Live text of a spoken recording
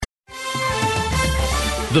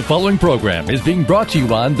The following program is being brought to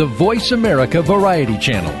you on the Voice America Variety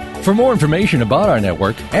Channel. For more information about our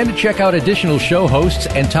network and to check out additional show hosts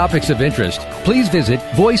and topics of interest, please visit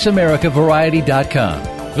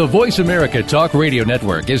voiceamericavariety.com. The Voice America Talk Radio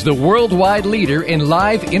Network is the worldwide leader in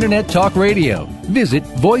live Internet talk radio. Visit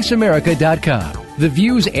voiceamerica.com. The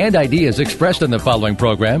views and ideas expressed on the following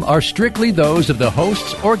program are strictly those of the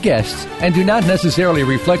hosts or guests and do not necessarily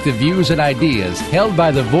reflect the views and ideas held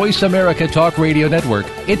by the Voice America Talk Radio Network,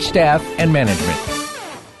 its staff, and management.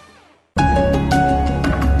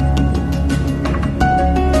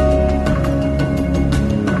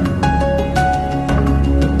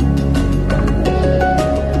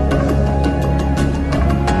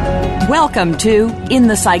 Welcome to In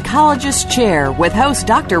the Psychologist Chair with host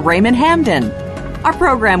Dr. Raymond Hamden. Our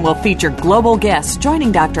program will feature global guests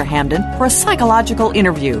joining Dr. Hamden for a psychological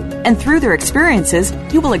interview, and through their experiences,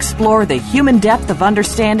 you will explore the human depth of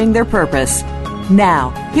understanding their purpose.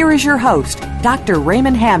 Now, here is your host, Dr.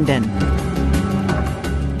 Raymond Hamden.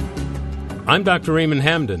 I'm Dr. Raymond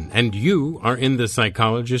Hamden, and you are in the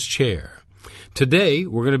Psychologist Chair. Today,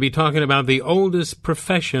 we're going to be talking about the oldest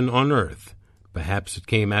profession on Earth. Perhaps it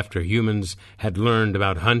came after humans had learned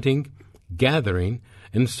about hunting, gathering,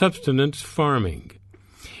 and subsistence farming.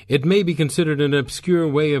 It may be considered an obscure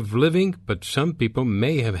way of living, but some people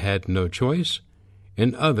may have had no choice,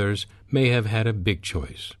 and others may have had a big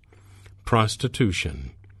choice.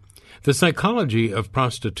 Prostitution. The psychology of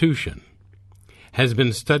prostitution has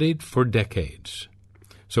been studied for decades.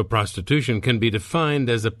 So prostitution can be defined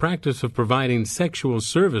as the practice of providing sexual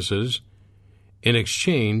services in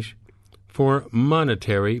exchange for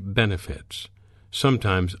monetary benefits,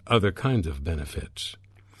 sometimes other kinds of benefits.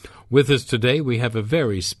 With us today, we have a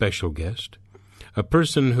very special guest, a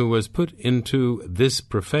person who was put into this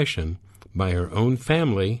profession by her own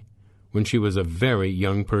family when she was a very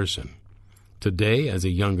young person. Today, as a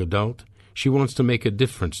young adult, she wants to make a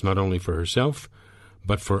difference not only for herself,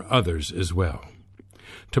 but for others as well.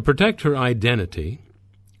 To protect her identity,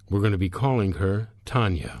 we're going to be calling her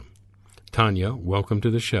Tanya. Tanya, welcome to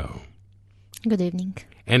the show. Good evening.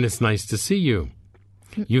 And it's nice to see you.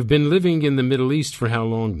 You've been living in the Middle East for how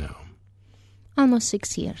long now? Almost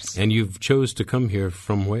 6 years. And you've chose to come here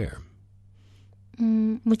from where?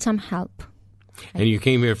 With some help. And you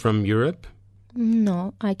came here from Europe?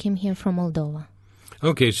 No, I came here from Moldova.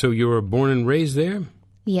 Okay, so you were born and raised there?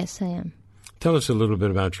 Yes, I am. Tell us a little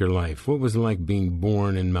bit about your life. What was it like being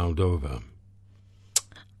born in Moldova?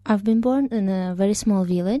 I've been born in a very small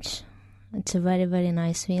village. It's a very, very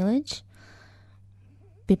nice village.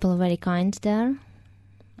 People are very kind there.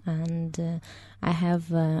 And I have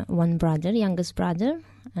one brother, youngest brother,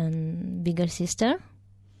 and bigger sister.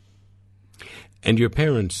 And your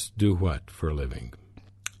parents do what for a living?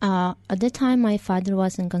 At that time, my father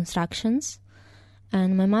was in constructions,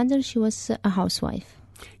 and my mother, she was a housewife.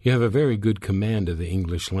 You have a very good command of the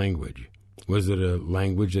English language. Was it a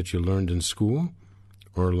language that you learned in school,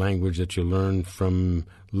 or a language that you learned from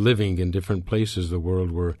living in different places of the world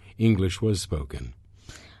where English was spoken?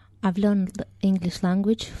 I've learned the English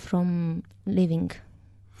language from living.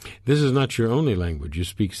 This is not your only language. You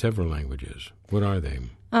speak several languages. What are they?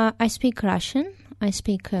 I speak Russian, I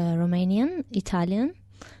speak Romanian, Italian,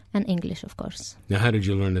 and English, of course. Now, how did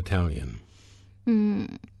you learn Italian?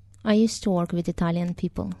 I used to work with Italian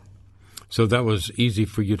people. So that was easy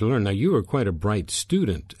for you to learn. Now, you were quite a bright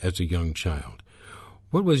student as a young child.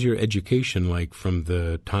 What was your education like from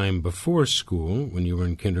the time before school, when you were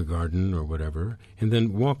in kindergarten or whatever, and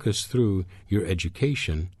then walk us through your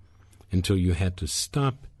education until you had to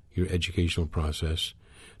stop your educational process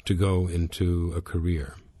to go into a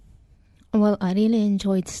career? Well, I really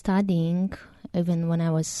enjoyed studying. Even when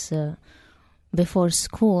I was before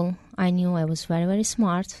school, I knew I was very, very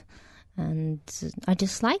smart, and I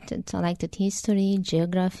just liked it. I liked it, history,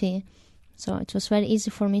 geography, so it was very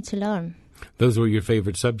easy for me to learn. Those were your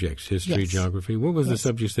favorite subjects, history, Yes. geography. What was the Yes.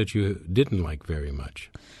 subjects that you didn't like very much?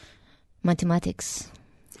 Mathematics.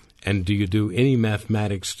 And do you do any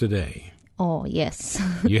mathematics today? Oh, yes.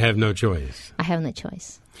 You have no choice. I have no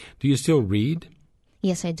choice. Do you still read?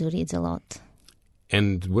 Yes, I do read a lot.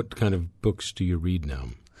 And what kind of books do you read now?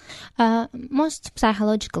 Most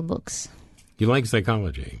psychological books. You like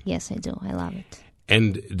psychology? Yes, I do. I love it.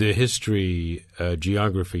 And the history,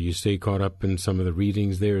 geography, you stay caught up in some of the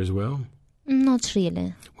readings there as well? Not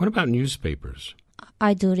really. What about newspapers?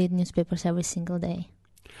 I do read newspapers every single day.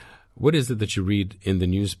 What is it that you read in the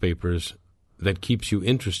newspapers that keeps you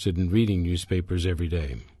interested in reading newspapers every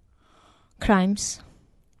day? Crimes.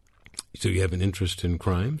 So you have an interest in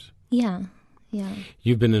crimes? Yeah.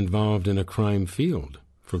 You've been involved in a crime field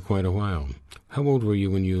for quite a while. How old were you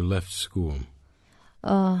when you left school?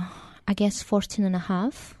 I guess 14 and a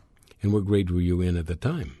half. And what grade were you in at the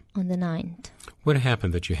time? On the 9th. What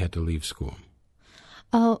happened that you had to leave school?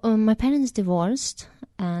 My parents divorced,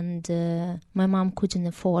 and my mom couldn't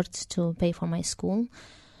afford to pay for my school,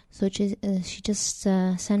 so she just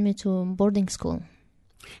sent me to boarding school.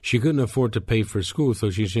 She couldn't afford to pay for school, so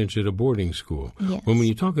she sent you to boarding school. Yes. When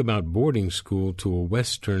you talk about boarding school to a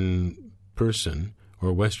Western person or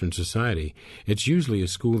a Western society, it's usually a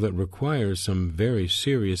school that requires some very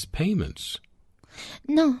serious payments.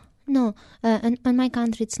 No. In my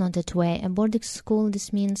country, it's not that way. A boarding school,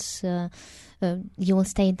 this means you will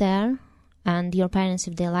stay there, and your parents,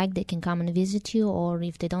 if they like, they can come and visit you, or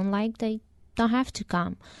if they don't like, they don't have to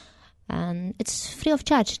come. And it's free of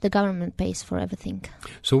charge. The government pays for everything.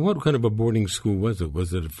 So what kind of a boarding school was it?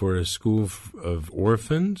 Was it for a school of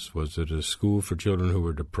orphans? Was it a school for children who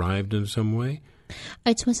were deprived in some way?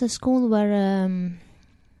 It was a school where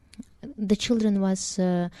the children was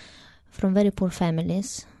from very poor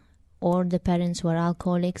families, or the parents were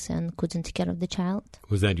alcoholics and couldn't take care of the child.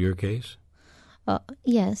 Was that your case?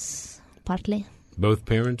 Yes, partly. Both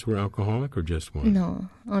parents were alcoholic or just one? No,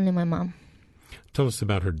 only my mom. Tell us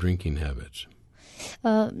about her drinking habits.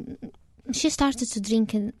 She started to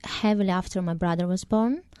drink heavily after my brother was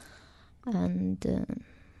born. And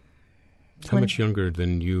how much younger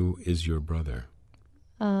than you is your brother?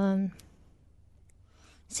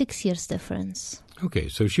 6 years difference. Okay,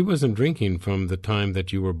 so she wasn't drinking from the time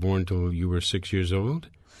that you were born till you were 6 years old?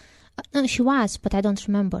 No, she was, but I don't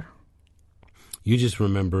remember. You just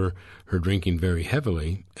remember her drinking very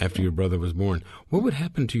heavily after your brother was born. What would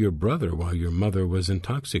happen to your brother while your mother was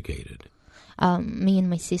intoxicated? Me and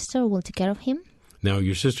my sister will take care of him. Now,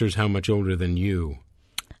 your sister's how much older than you?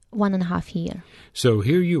 1.5 years. So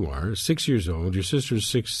here you are, 6 years old. Your sister's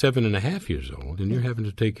 7.5 years old, and you're having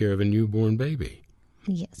to take care of a newborn baby.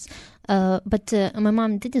 Yes. But my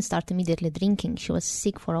mom didn't start immediately drinking. She was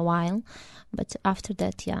sick for a while. But after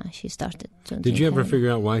that, she started to drink. Did you ever heavily.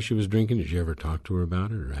 figure out why she was drinking? Did you ever talk to her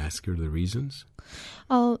about it or ask her the reasons?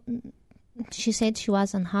 Oh, she said she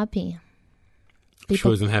was unhappy. She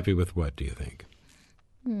wasn't happy with what, do you think?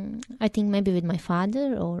 I think maybe with my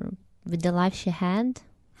father or with the life she had.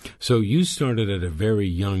 So you started at a very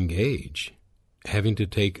young age having to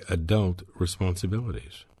take adult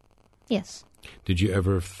responsibilities. Yes. Did you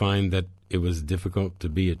ever find that it was difficult to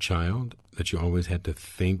be a child, that you always had to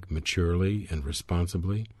think maturely and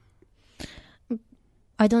responsibly?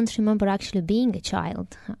 I don't remember actually being a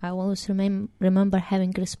child. I always remember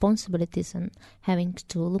having responsibilities and having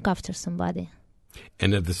to look after somebody.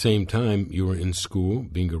 And at the same time, you were in school,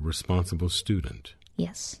 being a responsible student.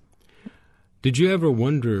 Yes. Did you ever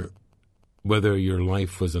wonder whether your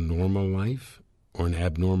life was a normal life or an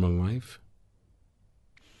abnormal life?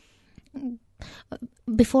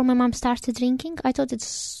 Before my mom started drinking, I thought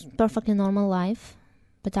it's perfectly normal life.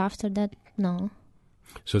 But after that, no.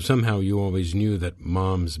 So somehow you always knew that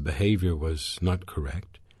mom's behavior was not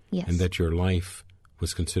correct. Yes. And that your life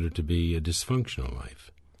was considered to be a dysfunctional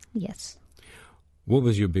life. Yes. What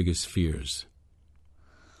was your biggest fears?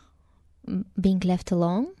 Being left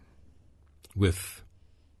alone. With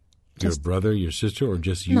your brother, your sister, or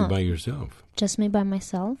just you by yourself? Just me by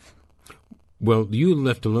myself. Well, you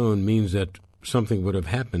left alone means that something would have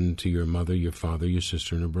happened to your mother, your father, your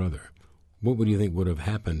sister, and your brother. What would you think would have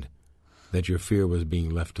happened that your fear was being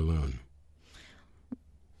left alone?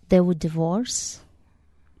 They would divorce.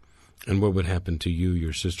 And what would happen to you,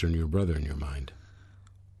 your sister, and your brother in your mind?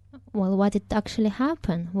 Well, what did actually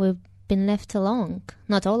happen? We've been left alone.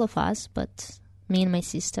 Not all of us, but me and my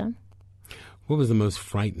sister. What was the most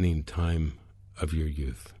frightening time of your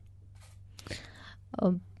youth?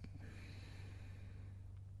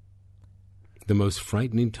 The most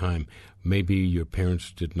frightening time, maybe your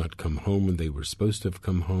parents did not come home when they were supposed to have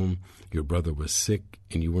come home. Your brother was sick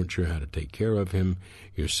and you weren't sure how to take care of him.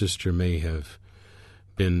 Your sister may have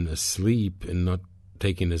been asleep and not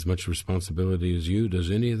taking as much responsibility as you. Does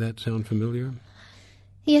any of that sound familiar?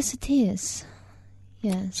 Yes, it is.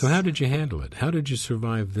 Yes. So how did you handle it? How did you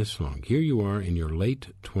survive this long? Here you are in your late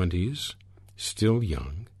 20s, still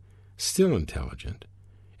young, still intelligent,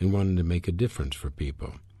 and wanting to make a difference for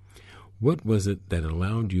people. What was it that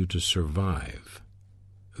allowed you to survive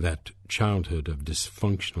that childhood of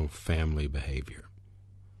dysfunctional family behavior?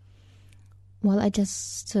 Well, I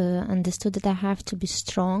just understood that I have to be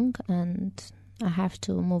strong and I have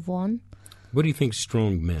to move on. What do you think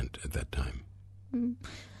strong meant at that time?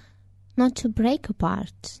 Not to break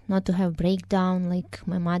apart, not to have breakdown like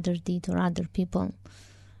my mother did or other people.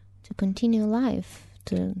 To continue life,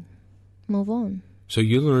 to move on. So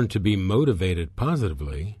you learned to be motivated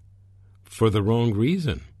positively for the wrong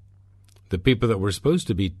reason. The people that were supposed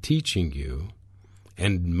to be teaching you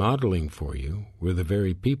and modeling for you were the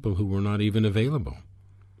very people who were not even available.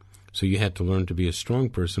 So you had to learn to be a strong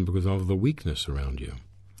person because of all the weakness around you.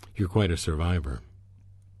 You're quite a survivor.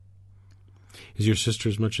 Is your sister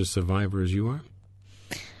as much a survivor as you are?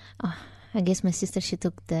 I guess my sister, she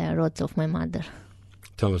took the road of my mother.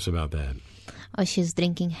 Tell us about that. She's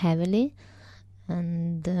drinking heavily,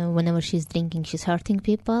 and whenever she's drinking, she's hurting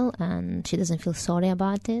people, and she doesn't feel sorry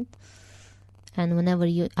about it. And whenever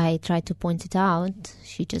I try to point it out,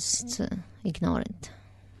 she just ignores it.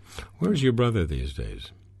 Where's your brother these days?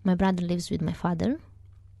 My brother lives with my father.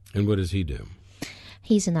 And what does he do?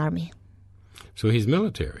 He's in army. So he's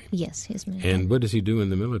military? Yes, he's military. And what does he do in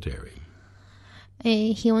the military?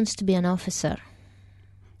 He wants to be an officer.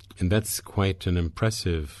 And that's quite an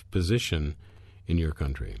impressive position in your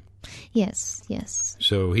country. Yes, yes.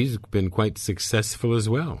 So he's been quite successful as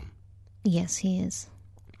well. Yes, he is.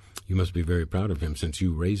 You must be very proud of him since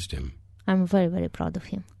you raised him. I'm very, very proud of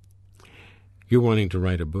him. You're wanting to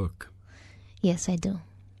write a book. Yes, I do.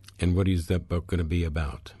 And what is that book going to be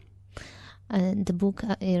about? The book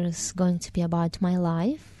is going to be about my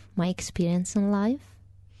life, my experience in life,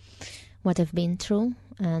 what I've been through,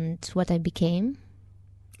 and what I became.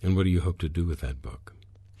 And what do you hope to do with that book?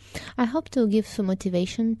 I hope to give some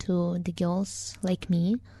motivation to the girls like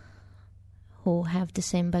me who have the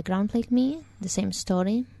same background like me, the same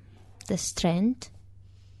story, the strength.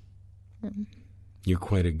 You're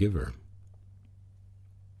quite a giver.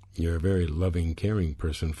 You're a very loving, caring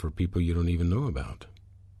person for people you don't even know about.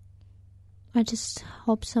 I just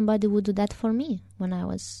hope somebody would do that for me when I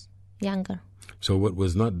was younger. So what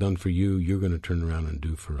was not done for you, you're going to turn around and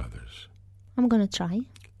do for others. I'm going to try.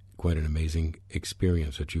 Quite an amazing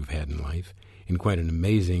experience that you've had in life, and quite an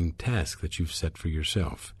amazing task that you've set for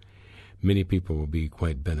yourself. Many people will be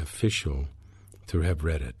quite beneficial to have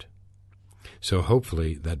read it. So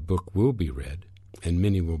hopefully that book will be read, and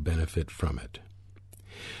many will benefit from it.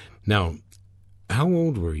 Now, how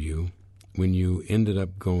old were you when you ended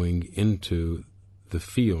up going into the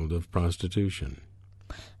field of prostitution?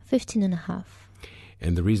 15 and a half.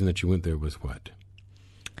 And the reason that you went there was what?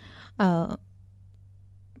 I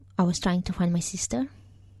was trying to find my sister.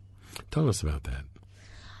 Tell us about that.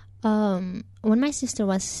 When my sister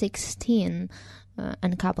was 16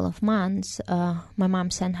 and a couple of months, my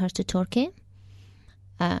mom sent her to Turkey.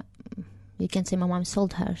 You can say my mom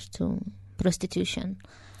sold her to prostitution.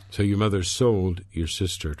 So your mother sold your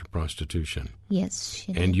sister to prostitution. Yes,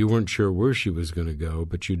 she did. And you weren't sure where she was going to go,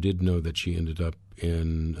 but you did know that she ended up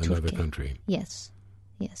in another country. Yes,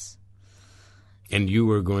 yes. And you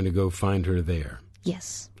were going to go find her there.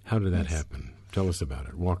 Yes. How did that happen? Tell us about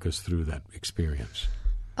it. Walk us through that experience.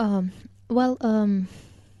 I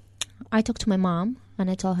talked to my mom,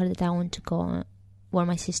 and I told her that I want to go where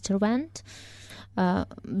my sister went.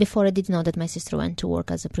 Before I didn't know that my sister went to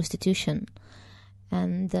work as a prostitution.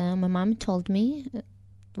 And my mom told me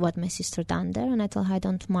what my sister done there, and I told her I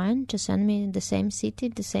don't mind. Just send me the same city,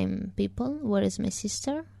 the same people. Where is my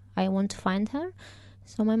sister? I want to find her.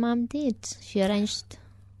 So my mom did. She arranged.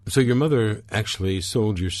 So your mother actually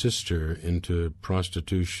sold your sister into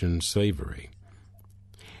prostitution, slavery.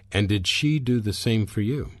 And did she do the same for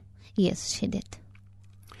you? Yes, she did.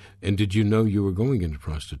 And did you know you were going into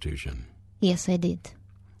prostitution? Yes, I did.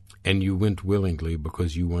 And you went willingly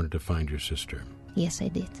because you wanted to find your sister? Yes, I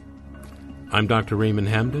did. I'm Dr. Raymond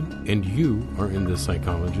Hamden, and you are in the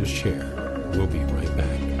Psychologist Chair. We'll be right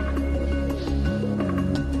back.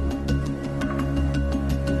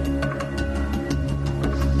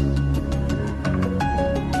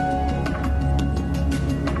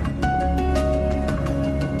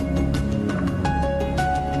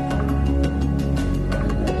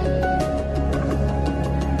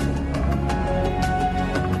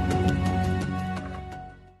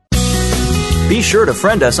 Be sure to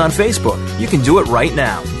friend us on Facebook. You can do it right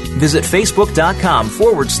now. Visit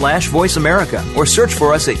Facebook.com/Voice America or search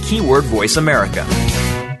for us at keyword Voice America.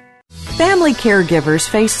 Family caregivers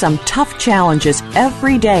face some tough challenges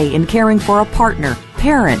every day in caring for a partner,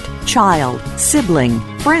 parent, child, sibling,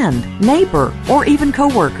 friend, neighbor, or even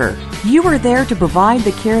coworker. You are there to provide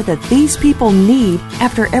the care that these people need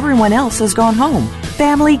after everyone else has gone home.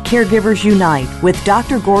 Family Caregivers Unite with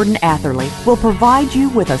Dr. Gordon Atherley will provide you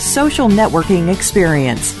with a social networking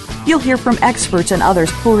experience. You'll hear from experts and others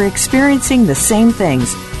who are experiencing the same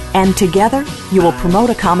things, and together you will promote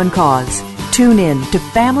a common cause. Tune in to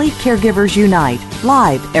Family Caregivers Unite,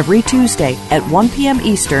 live every Tuesday at 1 p.m.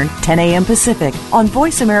 Eastern, 10 a.m. Pacific on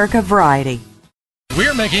Voice America Variety.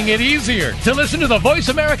 We're making it easier to listen to the Voice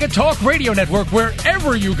America Talk Radio Network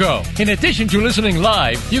wherever you go. In addition to listening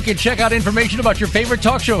live, you can check out information about your favorite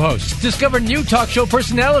talk show hosts, discover new talk show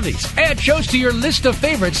personalities, add shows to your list of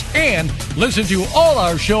favorites, and listen to all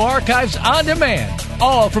our show archives on demand.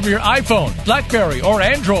 All from your iPhone, BlackBerry, or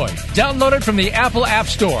Android. Download it from the Apple App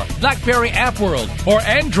Store, BlackBerry App World, or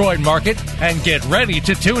Android Market, and get ready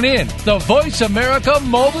to tune in. The Voice America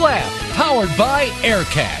mobile app, powered by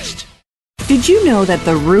Aircast. Did you know that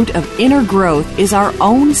the root of inner growth is our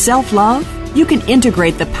own self-love? You can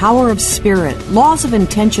integrate the power of spirit, laws of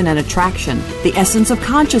intention and attraction, the essence of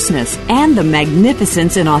consciousness, and the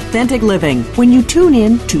magnificence in authentic living when you tune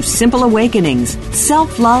in to Simple Awakenings,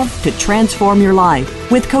 Self-Love to Transform Your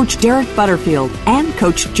Life with Coach Derek Butterfield and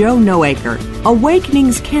Coach Joe Noacre.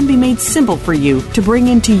 Awakenings can be made simple for you to bring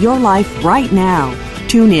into your life right now.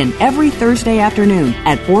 Tune in every Thursday afternoon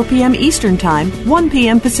at 4 p.m. Eastern Time, 1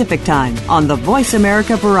 p.m. Pacific Time on the Voice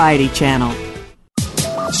America Variety Channel.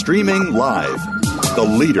 Streaming live, the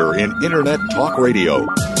leader in Internet Talk Radio,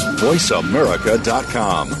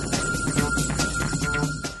 voiceamerica.com.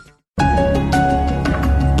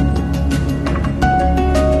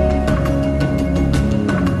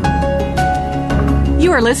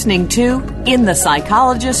 You are listening to In the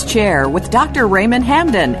Psychologist Chair with Dr. Raymond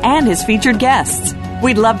Hamden and his featured guests.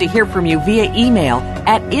 We'd love to hear from you via email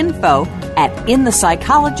at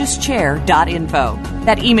info@inthepsychologistchair.info.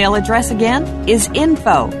 That email address again is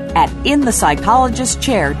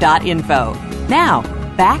info@inthepsychologistchair.info. Now,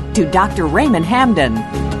 back to Dr. Raymond Hamden.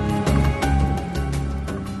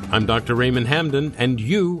 I'm Dr. Raymond Hamden, and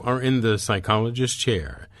you are in the Psychologist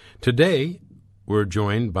Chair. Today, we're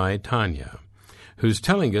joined by Tanya, who's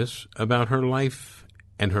telling us about her life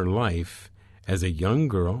and her life as a young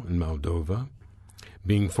girl in Moldova,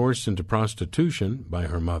 being forced into prostitution by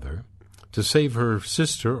her mother to save her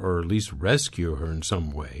sister, or at least rescue her in some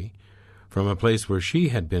way, from a place where she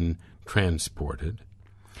had been transported,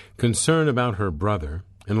 concern about her brother,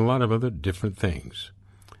 and a lot of other different things.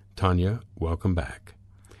 Tanya, welcome back.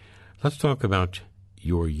 Let's talk about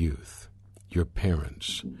your youth, your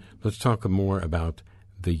parents. Let's talk more about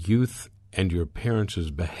the youth and your parents'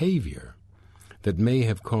 behavior that may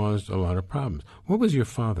have caused a lot of problems. What was your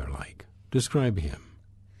father like? Describe him.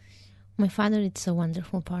 My father is a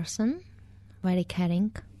wonderful person, very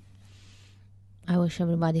caring. I wish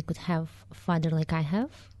everybody could have a father like I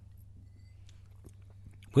have.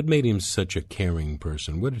 What made him such a caring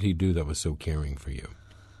person? What did he do that was so caring for you?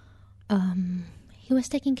 He was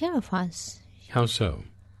taking care of us. How so?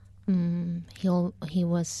 He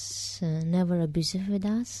was never abusive with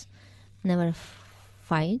us, never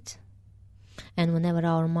fight. And whenever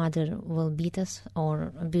our mother will beat us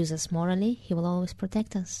or abuse us morally, he will always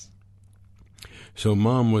protect us. So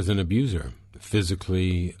Mom was an abuser,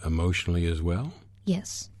 physically, emotionally as well?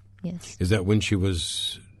 Yes, yes. Is that when she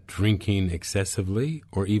was drinking excessively,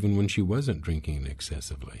 or even when she wasn't drinking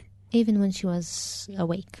excessively? Even when she was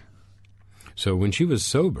awake. So when she was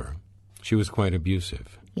sober, she was quite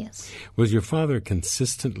abusive. Yes. Was your father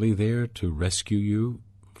consistently there to rescue you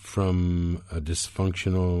from a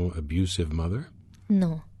dysfunctional, abusive mother?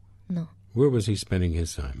 No. Where was he spending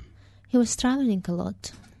his time? He was traveling a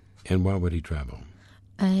lot. And why would he travel?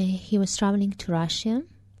 He was traveling to Russia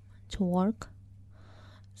to work,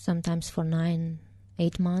 sometimes for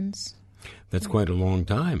 9-8 months. That's quite a long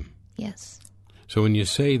time. Yes. So when you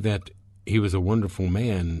say that he was a wonderful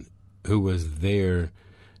man who was there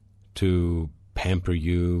to pamper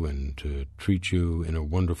you and to treat you in a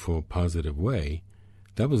wonderful, positive way,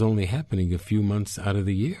 that was only happening a few months out of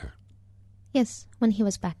the year. Yes, when he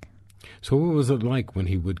was back. So what was it like when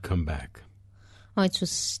he would come back? Oh, it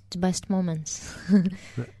was the best moments.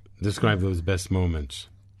 Describe those best moments.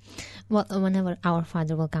 Well, whenever our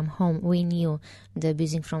father will come home, we knew the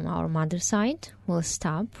abusing from our mother's side will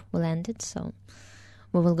stop, will end it. So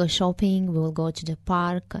we will go shopping, we will go to the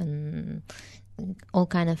park and all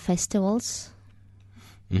kind of festivals.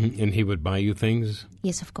 Mm-hmm. And he would buy you things?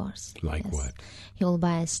 Yes, of course. Like yes. what? He will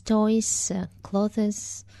buy us toys,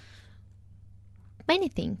 clothes, many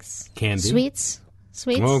things. Candy? Sweets.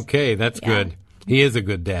 Okay, that's good. He is a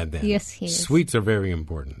good dad then. Yes, he is. Sweets are very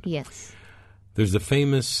important. Yes. There's a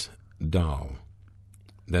famous doll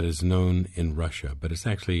that is known in Russia, but it's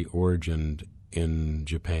actually origined in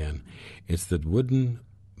Japan. It's the wooden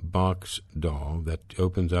box doll that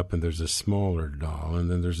opens up, and there's a smaller doll, and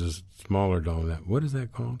then there's a smaller doll. What is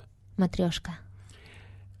that called? Matryoshka.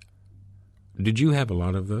 Did you have a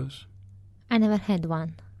lot of those? I never had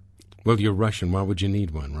one. Well, you're Russian. Why would you need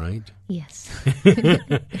one, right? Yes.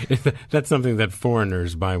 That's something that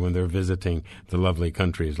foreigners buy when they're visiting the lovely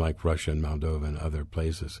countries like Russia and Moldova and other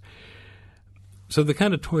places. So the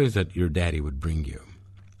kind of toys that your daddy would bring you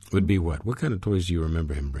would be what? What kind of toys do you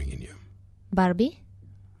remember him bringing you? Barbie.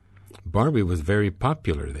 Barbie was very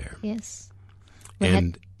popular there. Yes.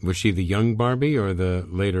 And was she the young Barbie or the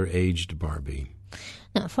later aged Barbie?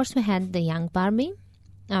 No, first we had the young Barbie.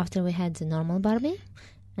 After we had the normal Barbie.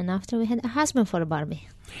 And after we had a husband for a Barbie.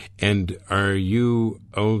 And are you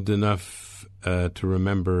old enough to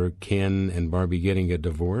remember Ken and Barbie getting a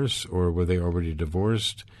divorce, or were they already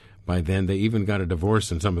divorced by then? They even got a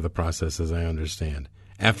divorce in some of the processes, I understand,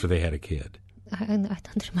 after they had a kid. I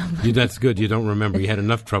don't remember. That's good. You don't remember. You had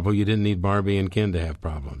enough trouble. You didn't need Barbie and Ken to have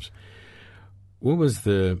problems. What was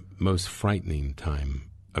the most frightening time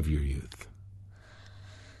of your youth?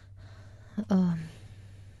 Can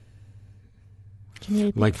you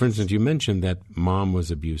repeat? Like, for instance, you mentioned that mom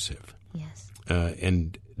was abusive. Yes.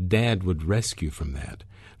 And dad would rescue from that.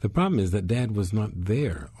 The problem is that dad was not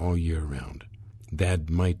there all year round. Dad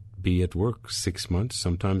might be at work 6 months,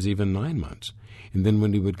 sometimes even 9 months. And then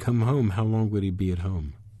when he would come home, how long would he be at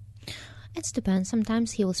home? It depends.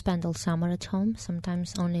 Sometimes he will spend all summer at home,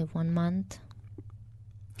 sometimes only 1 month.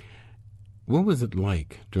 What was it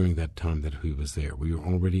like during that time that he was there? Were you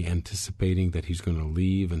already anticipating that he's going to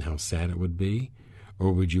leave and how sad it would be?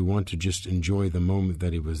 Or would you want to just enjoy the moment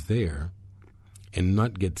that he was there and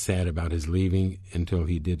not get sad about his leaving until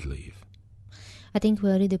he did leave? I think we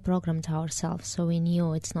already programmed ourselves, so we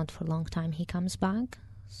knew it's not for a long time he comes back.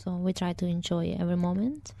 So we try to enjoy every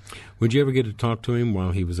moment. Would you ever get to talk to him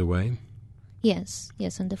while he was away? Yes,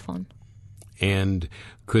 on the phone. And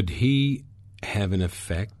could he have an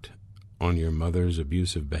effect on your mother's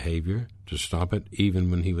abusive behavior to stop it, even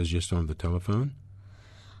when he was just on the telephone?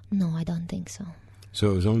 No, I don't think so.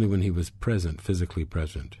 So it was only when he was present, physically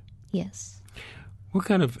present? Yes. What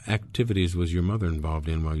kind of activities was your mother involved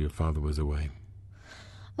in while your father was away?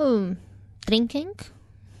 Drinking.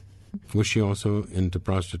 Was she also into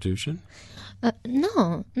prostitution?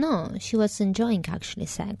 No. She was enjoying, actually,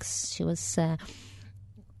 sex. She was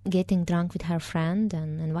getting drunk with her friend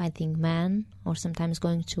and inviting men, or sometimes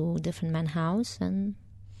going to different men's house. And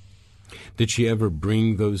did she ever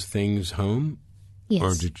bring those things home? Yes.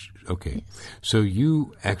 Or did she, okay. Yes. So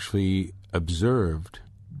you actually observed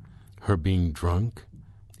her being drunk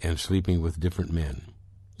and sleeping with different men?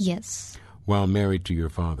 Yes. While married to your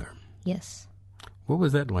father? Yes. What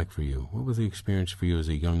was that like for you? What was the experience for you as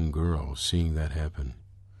a young girl seeing that happen?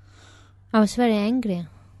 I was very angry.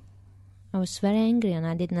 And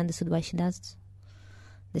I didn't understand why she does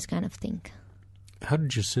this kind of thing. How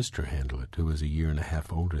did your sister handle it, who was 1.5 years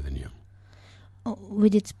older than you? We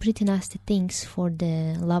did pretty nasty things for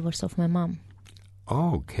the lovers of my mom.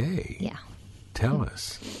 Okay. Yeah. Tell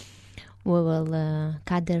us. We will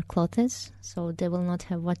cut their clothes so they will not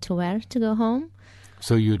have what to wear to go home.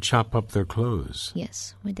 So you chop up their clothes?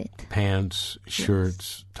 Yes, we did. Pants,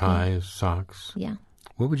 shirts, ties, socks? Yeah.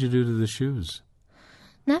 What would you do to the shoes?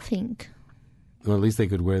 Nothing. Well, at least they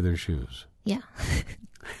could wear their shoes. Yeah.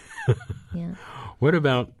 Yeah. What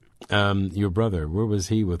about your brother? Where was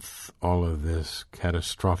he with all of this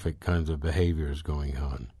catastrophic kinds of behaviors going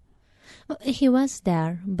on? Well, he was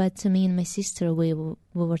there, but me and my sister, we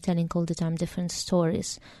were telling all the time different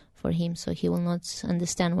stories for him, so he will not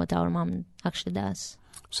understand what our mom actually does.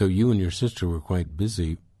 So you and your sister were quite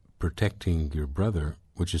busy protecting your brother,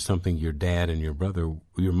 which is something your dad and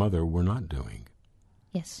your mother were not doing.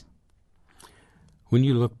 Yes. When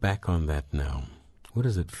you look back on that now, what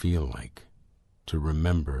does it feel like to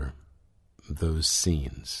remember those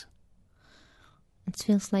scenes? It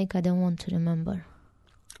feels like I don't want to remember.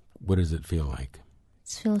 What does it feel like?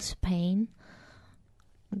 It feels pain,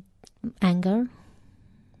 anger,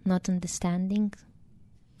 not understanding.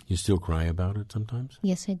 You still cry about it sometimes?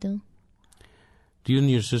 Yes, I do. Do you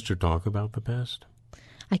and your sister talk about the past?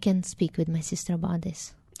 I can speak with my sister about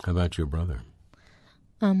this. How about your brother?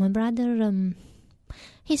 My brother,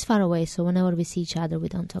 he's far away, so whenever we see each other, we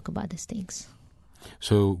don't talk about these things.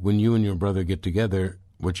 So when you and your brother get together,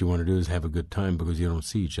 what you want to do is have a good time because you don't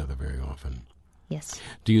see each other very often. Yes.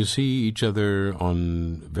 Do you see each other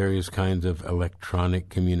on various kinds of electronic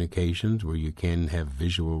communications where you can have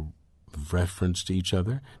visual reference to each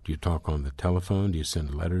other? Do you talk on the telephone? Do you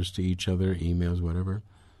send letters to each other, emails, whatever?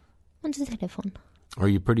 On the telephone. Are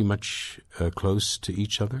you pretty much close to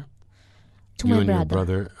each other? To you my and brother. your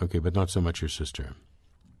brother? Okay, but not so much your sister.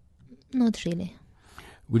 Not really.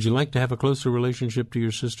 Would you like to have a closer relationship to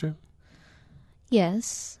your sister?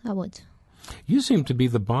 Yes, I would. You seem to be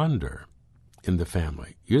the bonder in the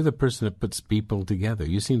family. You're the person that puts people together.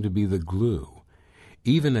 You seem to be the glue.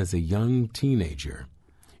 Even as a young teenager,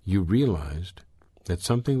 you realized that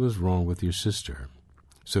something was wrong with your sister,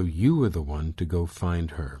 so you were the one to go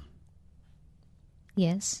find her.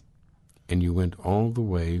 Yes. And you went all the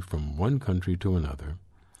way from one country to another.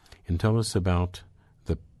 And tell us about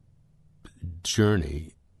the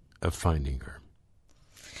journey of finding her.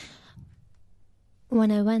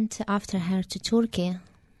 When I went after her to Turkey,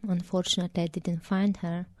 unfortunately I didn't find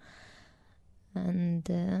her. And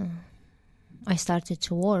I started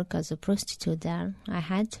to work as a prostitute there. I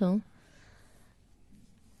had to,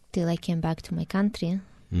 till I came back to my country.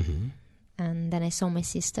 Mm-hmm. And then I saw my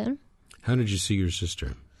sister. How did you see your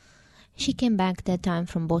sister? She came back that time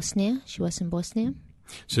from Bosnia. She was in Bosnia.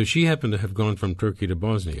 So she happened to have gone from Turkey to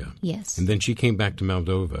Bosnia. Yes. And then she came back to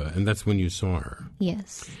Moldova, and that's when you saw her.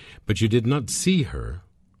 Yes. But you did not see her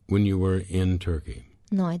when you were in Turkey.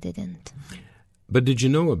 No, I didn't. But did you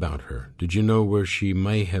know about her? Did you know where she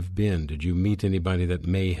may have been? Did you meet anybody that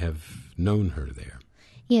may have known her there?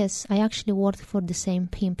 Yes, I actually worked for the same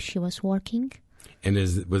pimp she was working. And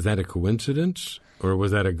was that a coincidence, or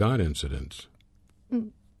was that a God incident?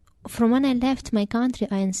 From when I left my country,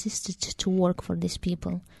 I insisted to work for these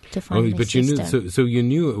people to find my but sister. you knew, so you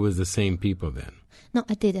knew it was the same people then? No,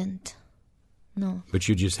 I didn't. No. But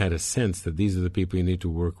you just had a sense that these are the people you need to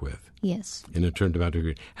work with. Yes. And it turned out to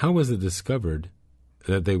agree. How was it discovered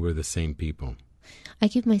that they were the same people? I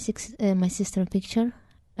keep my sister picture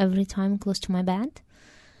every time close to my bed.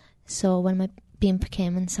 So when my pimp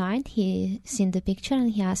came inside, he seen the picture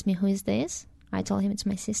and he asked me, "Who is this?" I told him it's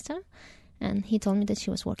my sister, and he told me that she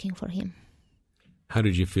was working for him. How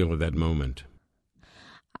did you feel at that moment?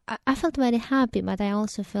 I felt very happy, but I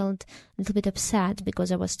also felt a little bit upset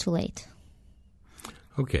because I was too late.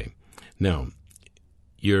 Okay. Now,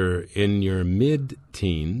 you're in your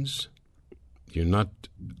mid-teens. You're not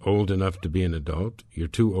old enough to be an adult. You're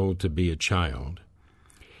too old to be a child.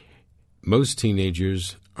 Most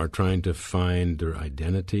teenagers are trying to find their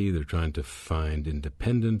identity. They're trying to find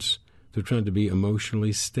independence. They're trying to be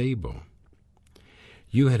emotionally stable.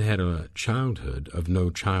 You had had a childhood of no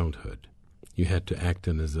childhood. You had to act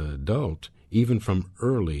in as an adult, even from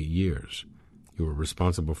early years. You were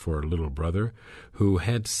responsible for a little brother who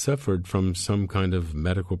had suffered from some kind of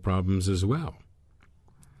medical problems as well.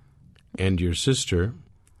 And your sister,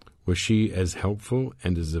 was she as helpful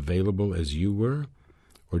and as available as you were?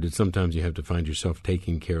 Or did sometimes you have to find yourself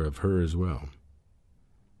taking care of her as well?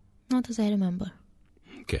 Not as I remember.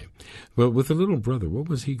 Okay. Well, with the little brother, what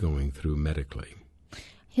was he going through medically?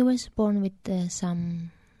 He was born with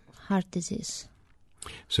some heart disease.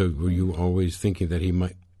 So were you always thinking that he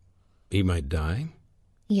might die?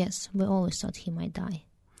 Yes, we always thought he might die.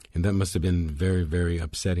 And that must have been very, very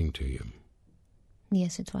upsetting to you.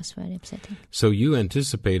 Yes, it was very upsetting. So you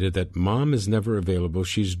anticipated that mom is never available,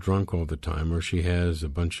 she's drunk all the time, or she has a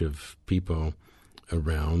bunch of people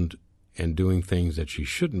around and doing things that she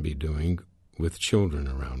shouldn't be doing with children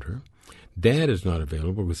around her. Dad is not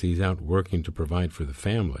available because he's out working to provide for the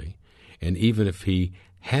family. And even if he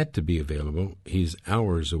had to be available, he's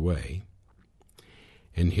hours away.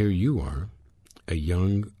 And here you are, a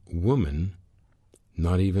young woman,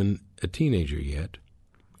 not even a teenager yet,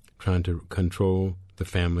 trying to control the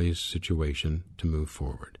family's situation to move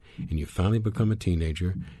forward. And you finally become a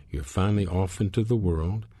teenager. You're finally off into the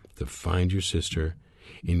world to find your sister,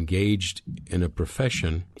 engaged in a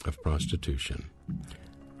profession of prostitution.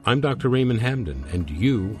 I'm Dr. Raymond Hamden, and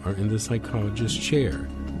you are in the Psychologist chair.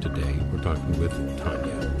 Today, we're talking with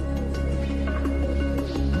Tanya.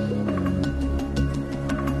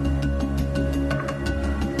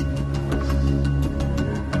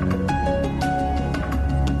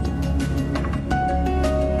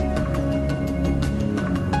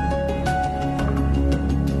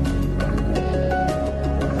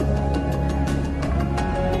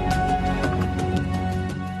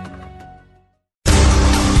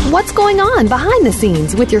 What's going on behind the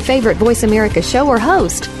scenes with your favorite Voice America show or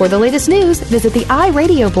host? For the latest news, visit the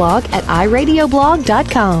iRadio blog at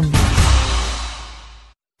iradioblog.com.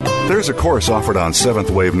 There's a course offered on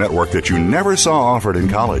Seventh Wave Network that you never saw offered in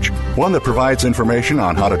college. One that provides information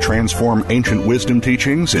on how to transform ancient wisdom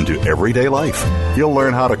teachings into everyday life. You'll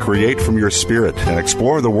learn how to create from your spirit and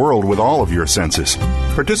explore the world with all of your senses.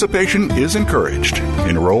 Participation is encouraged.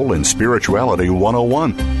 Enroll in Spirituality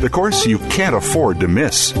 101, the course you can't afford to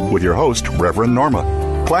miss, with your host, Reverend Norma.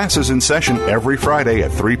 Class is in session every Friday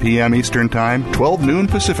at 3 p.m. Eastern Time, 12 noon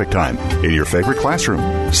Pacific Time, in your favorite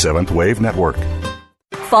classroom, Seventh Wave Network.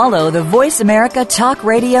 Follow the Voice America Talk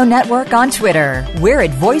Radio Network on Twitter. We're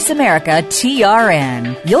at Voice America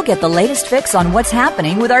TRN. You'll get the latest fix on what's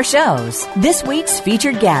happening with our shows, this week's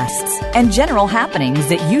featured guests, and general happenings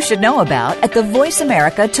that you should know about at the Voice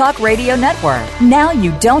America Talk Radio Network. Now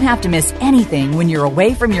you don't have to miss anything when you're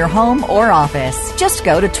away from your home or office. Just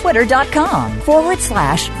go to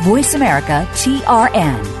twitter.com/Voice America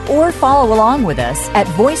TRN or follow along with us at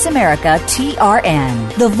Voice America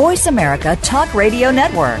TRN, the Voice America Talk Radio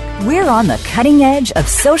Network. We're on the cutting edge of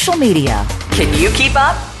social media. Can you keep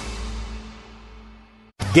up?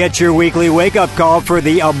 Get your weekly wake-up call for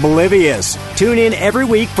the oblivious. Tune in every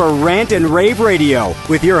week for Rant and Rave Radio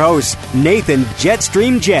with your hosts Nathan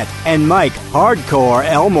Jetstream Jet and Mike Hardcore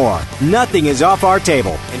Elmore. Nothing is off our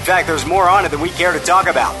table. In fact, there's more on it than we care to talk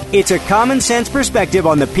about. It's a common-sense perspective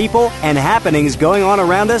on the people and happenings going on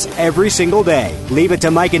around us every single day. Leave it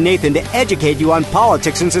to Mike and Nathan to educate you on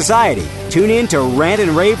politics and society. Tune in to Rant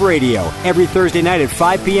and Rave Radio every Thursday night at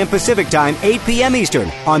 5 p.m. Pacific Time, 8 p.m. Eastern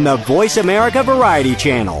on the Voice America Variety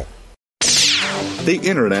Channel. The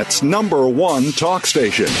Internet's #1 talk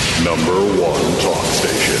station. #1 talk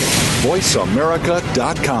station.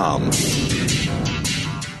 VoiceAmerica.com.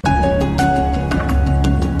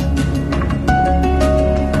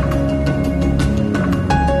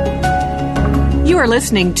 You are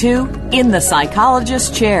listening to In the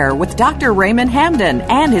Psychologist Chair with Dr. Raymond Hamden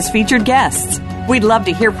and his featured guests. We'd love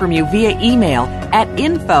to hear from you via email at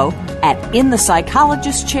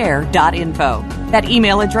info@inthepsychologistchair.info. That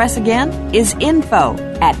email address again is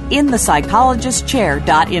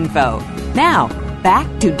info@inthepsychologistchair.info. Now,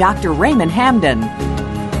 back to Dr. Raymond Hamden.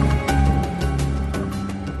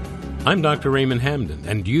 I'm Dr. Raymond Hamden,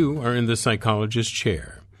 and you are in the Psychologist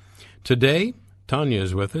Chair. Today, Tanya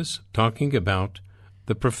is with us talking about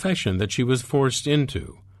the profession that she was forced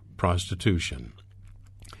into, prostitution.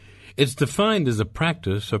 It's defined as a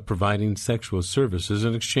practice of providing sexual services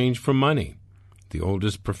in exchange for money, the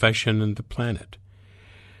oldest profession on the planet.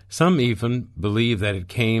 Some even believe that it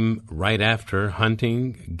came right after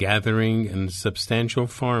hunting, gathering, and substantial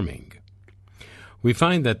farming. We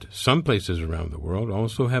find that some places around the world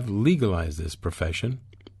also have legalized this profession,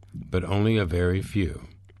 but only a very few.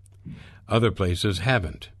 Other places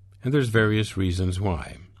haven't, and there's various reasons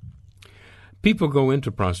why. People go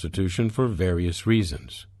into prostitution for various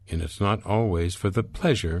reasons, and it's not always for the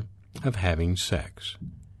pleasure of having sex.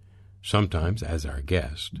 Sometimes, as our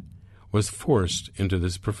guest, was forced into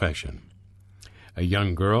this profession. A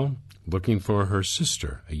young girl looking for her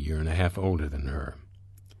sister, a year and a half older than her,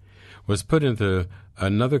 was put into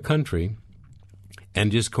another country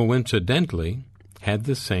and just coincidentally had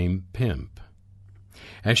the same pimp.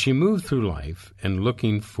 As she moved through life and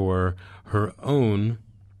looking for her own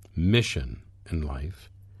mission in life,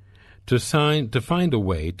 to find a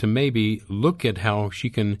way to maybe look at how she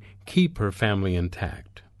can keep her family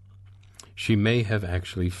intact, she may have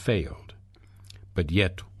actually failed. But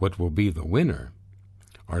yet what will be the winner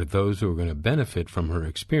are those who are going to benefit from her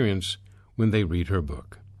experience when they read her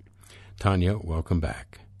book. Tanya, welcome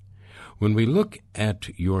back. When we look at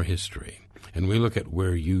your history and we look at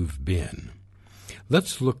where you've been,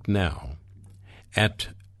 let's look now at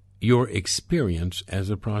your experience as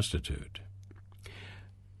a prostitute.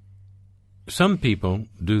 Some people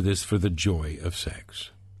do this for the joy of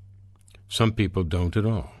sex. Some people don't at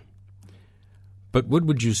all. But what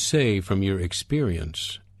would you say from your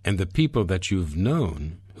experience and the people that you've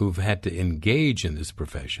known who've had to engage in this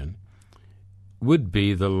profession would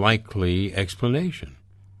be the likely explanation?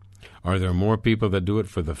 Are there more people that do it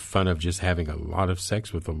for the fun of just having a lot of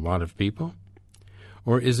sex with a lot of people?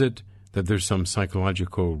 Or is it that there's some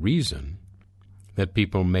psychological reason that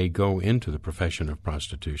people may go into the profession of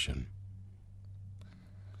prostitution?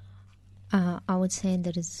 I would say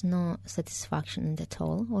there is no satisfaction at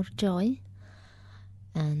all or joy,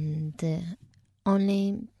 and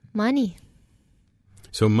only money.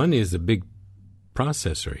 So money is a big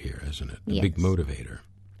processor here, isn't it? A Yes. big motivator.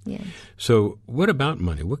 Yes. So what about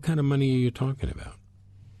money? What kind of money are you talking about?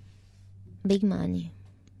 Big money.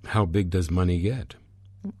 How big does money get?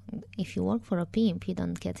 If you work for a pimp, you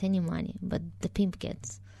don't get any money, but the pimp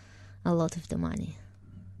gets a lot of the money.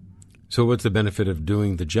 So what's the benefit of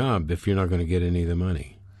doing the job if you're not going to get any of the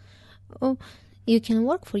money? Oh, you can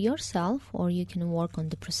work for yourself, or you can work on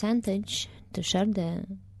the percentage to share the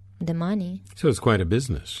money. So it's quite a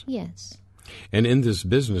business. Yes. And in this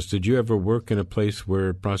business, did you ever work in a place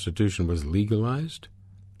where prostitution was legalized?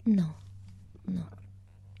 No.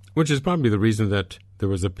 Which is probably the reason that there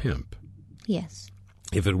was a pimp. Yes.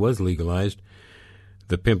 If it was legalized,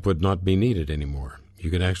 the pimp would not be needed anymore. You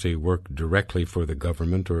could actually work directly for the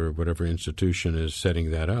government or whatever institution is setting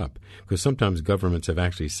that up. Because sometimes governments have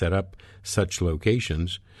actually set up such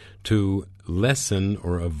locations to lessen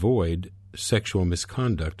or avoid sexual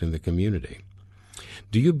misconduct in the community.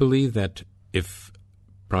 Do you believe that if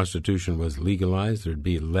prostitution was legalized, there'd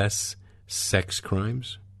be less sex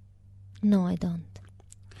crimes? No, I don't.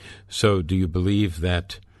 So do you believe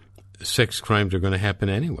that sex crimes are going to happen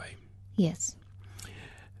anyway? Yes.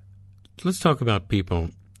 Let's talk about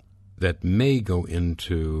people that may go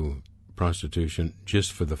into prostitution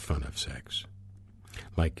just for the fun of sex,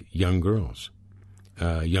 like young girls,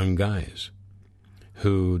 young guys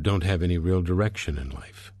who don't have any real direction in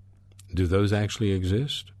life. Do those actually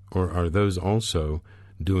exist, or are those also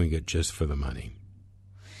doing it just for the money?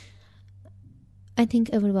 I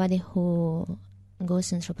think everybody who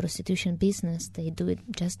goes into prostitution business, they do it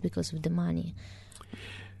just because of the money.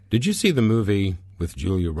 Did you see the movie with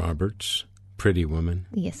Julia Roberts, Pretty Woman?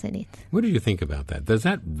 Yes, I did. What did you think about that? Does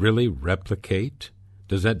that really replicate?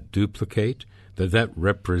 Does that duplicate? Does that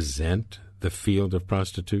represent the field of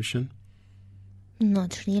prostitution?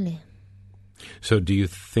 Not really. So do you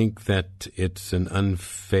think that it's an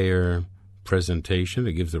unfair presentation,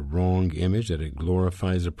 that gives a wrong image, that it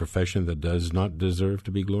glorifies a profession that does not deserve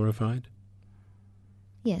to be glorified?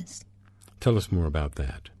 Yes. Tell us more about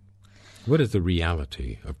that. What is the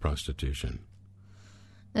reality of prostitution?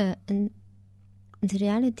 And the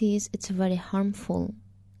reality is it's a very harmful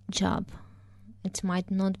job. It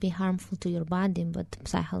might not be harmful to your body, but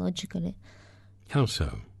psychologically. How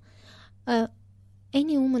so?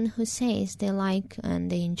 Any woman who says they like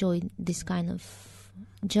and they enjoy this kind of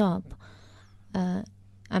job,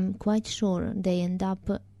 I'm quite sure they end up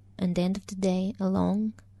at the end of the day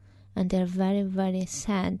alone, and they're very, very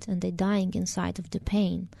sad, and they're dying inside of the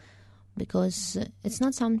pain, because it's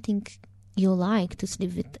not something you like to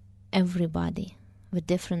sleep with everybody, with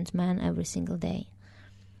different men every single day.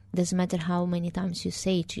 Doesn't matter how many times you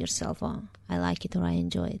say to yourself, oh, I like it or I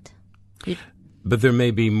enjoy it. But there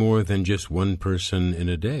may be more than just one person in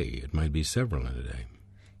a day. It might be several in a day.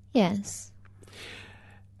 Yes.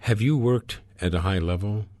 Have you worked at a high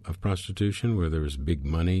level of prostitution where there was big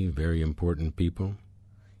money, very important people?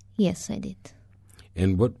 Yes, I did.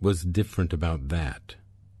 And what was different about that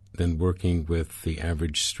than working with the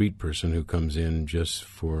average street person who comes in just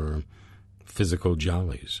for physical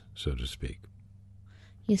jollies, so to speak?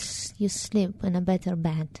 You sleep in a better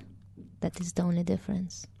bed. That is the only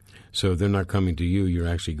difference. So they're not coming to you, you're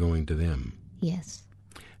actually going to them. Yes.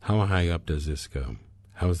 How high up does this go?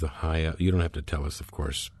 How's the high up? You don't have to tell us, of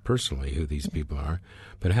course, personally who these people are,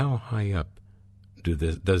 but how high up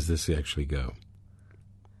does this actually go?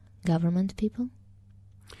 Government people?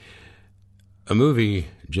 A movie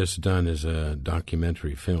just done is a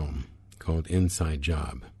documentary film called Inside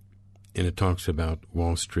Job, and it talks about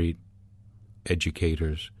Wall Street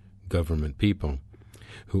educators, government people,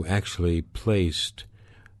 who actually placed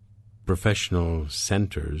professional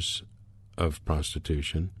centers of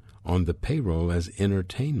prostitution on the payroll as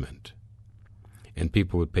entertainment. And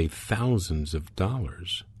people would pay thousands of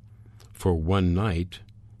dollars for one night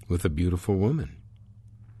with a beautiful woman.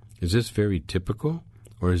 Is this very typical,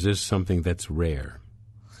 or is this something that's rare?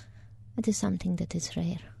 It is something that is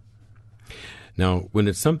rare. Now, when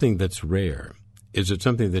it's something that's rare, is it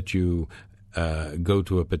something that you go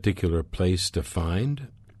to a particular place to find,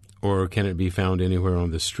 or can it be found anywhere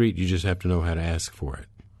on the street? You just have to know how to ask for it.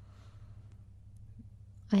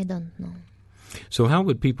 I don't know. So how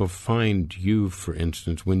would people find you, for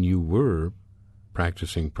instance, when you were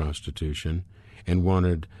practicing prostitution and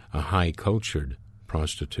wanted a high-cultured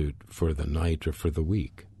prostitute for the night or for the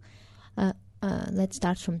week? Let's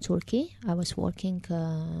start from Turkey. I was working,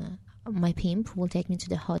 my pimp will take me to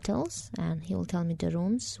the hotels and he will tell me the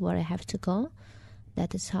rooms where I have to go.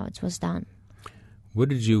 That is how it was done. What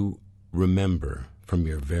did you remember from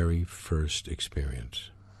your very first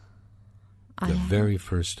experience? The very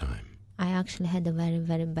first time? I actually had a very,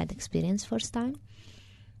 very bad experience first time.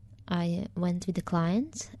 I went with the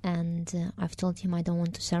client and I've told him I don't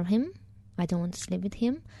want to serve him. I don't want to sleep with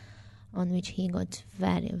him, on which he got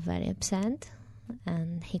very, very upset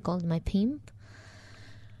and he called my pimp.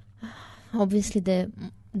 Obviously, the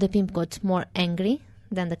pimp got more angry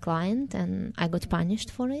than the client and I got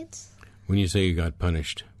punished for it. When you say you got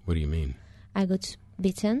punished, what do you mean? I got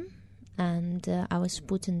beaten and I was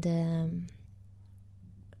put in the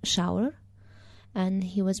shower and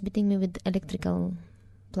he was beating me with electrical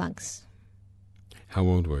plugs. How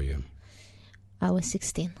old were you? I was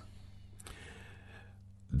 16.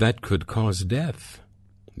 That could cause death,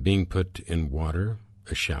 being put in water,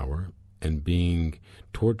 a shower, and being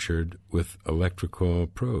tortured with electrical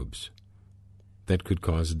probes. that could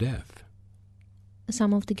cause death.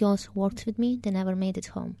 Some of the girls who worked with me, they never made it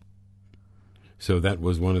home. So that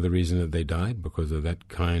was one of the reasons that they died, because of that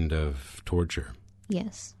kind of torture?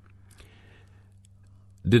 Yes.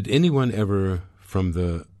 Did anyone ever from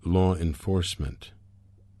the law enforcement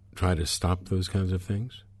try to stop those kinds of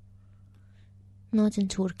things? Not in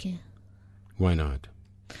Turkey. Why not?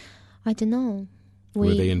 I don't know.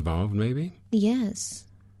 Were they involved, maybe? Yes,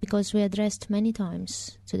 because we addressed many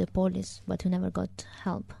times to the police, but we never got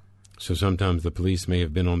help. So sometimes the police may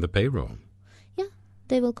have been on the payroll. Yeah,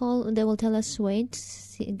 they will tell us, wait,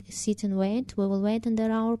 sit and wait, we will wait, and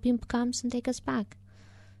then our pimp comes and take us back.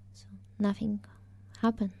 So nothing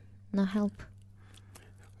happened, no help.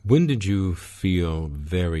 When did you feel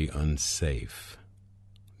very unsafe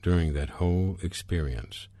during that whole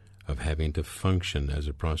experience of having to function as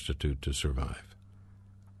a prostitute to survive?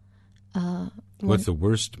 What's the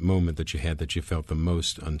worst moment that you had that you felt the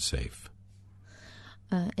most unsafe?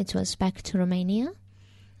 It was back to Romania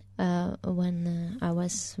when I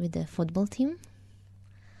was with the football team.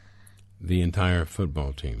 The entire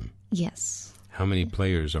football team? Yes. How many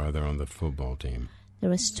players are there on the football team? There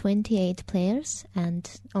was 28 players and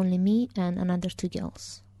only me and another 2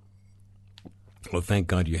 girls. Well, thank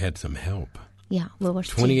God you had some help. Yeah, we were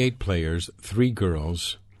 28 players, 3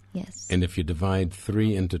 girls. Yes. And if you divide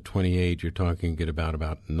 3 into 28, you're talking get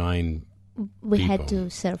about 9 We people. had to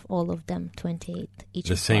serve all of them, 28 each.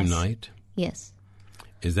 The same night? Yes.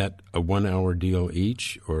 Is that a 1-hour deal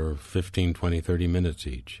each or 15, 20, 30 minutes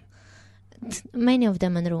each? Many of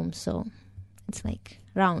them in rooms, so it's like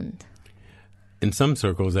round. In some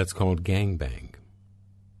circles, that's called gangbang.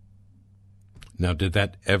 Now, did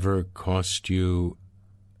that ever cost you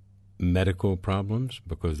medical problems?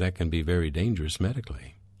 Because that can be very dangerous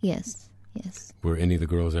medically. Yes, yes. Were any of the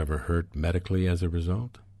girls ever hurt medically as a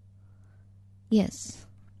result? Yes,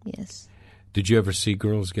 yes. Did you ever see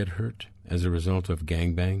girls get hurt as a result of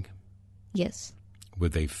gangbang? Yes.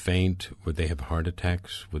 Would they faint? Would they have heart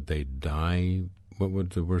attacks? Would they die? What was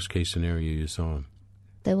the worst case scenario you saw?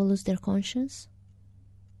 They will lose their conscience.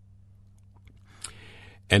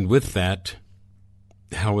 And with that,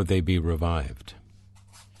 how would they be revived?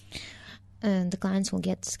 And the clients will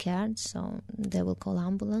get scared, so they will call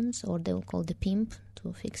ambulance or they will call the pimp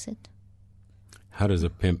to fix it. How does a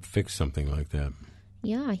pimp fix something like that?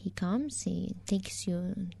 Yeah, he comes, he takes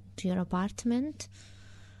you to your apartment,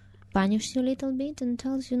 punishes you a little bit and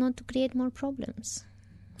tells you not to create more problems.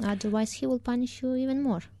 Otherwise, he will punish you even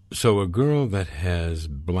more. So a girl that has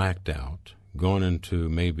blacked out, gone into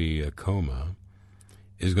maybe a coma,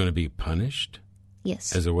 is going to be punished?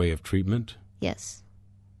 Yes. As a way of treatment? Yes.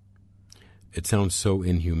 It sounds so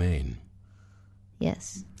inhumane.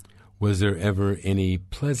 Yes. Was there ever any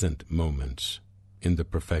pleasant moments in the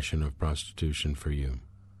profession of prostitution for you?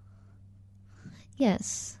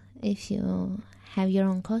 Yes. If you have your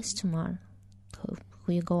own customer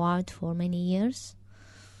who you go out for many years,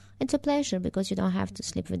 it's a pleasure because you don't have to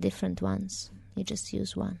sleep with different ones. You just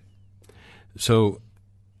use one. So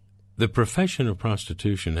the profession of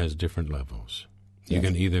prostitution has different levels. You Yes.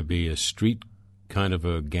 can either be a street kind of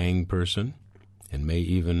a gang person and may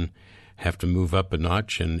even have to move up a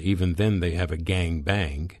notch, and even then they have a gang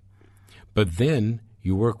bang. But then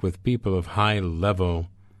you work with people of high-level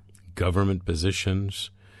government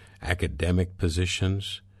positions, academic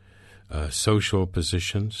positions, social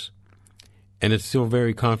positions, and it's still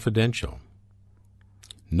very confidential.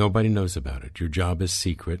 Nobody knows about it. Your job is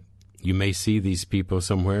secret. You may see these people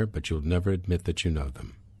somewhere, but you'll never admit that you know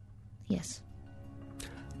them. Yes.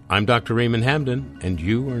 I'm Dr. Raymond Hamden, and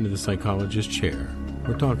you are in the Psychologist chair.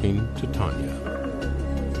 We're talking to Tanya.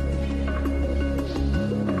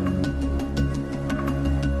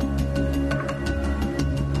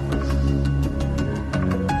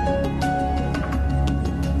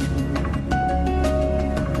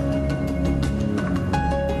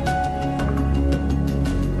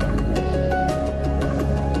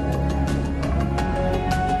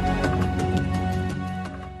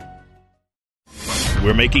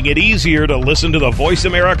 We're making it easier to listen to the Voice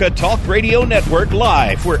America Talk Radio Network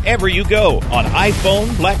live wherever you go on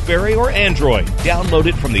iPhone, BlackBerry, or Android. Download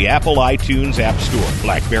it from the Apple iTunes App Store,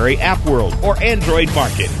 BlackBerry App World, or Android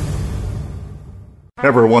Market.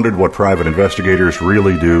 Ever wondered what private investigators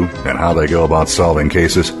really do and how they go about solving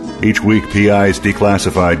cases? Each week, PI's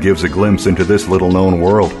Declassified gives a glimpse into this little-known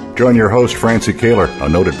world. Join your host, Francie Kaler, a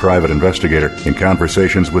noted private investigator, in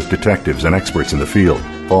conversations with detectives and experts in the field.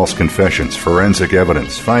 False confessions, forensic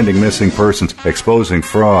evidence, finding missing persons, exposing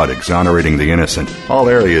fraud, exonerating the innocent. All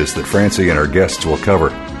areas that Francie and her guests will cover,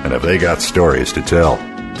 and have they got stories to tell.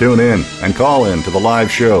 Tune in and call in to the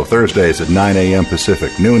live show Thursdays at 9 a.m.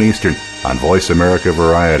 Pacific, noon Eastern, on Voice America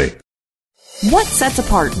Variety. What sets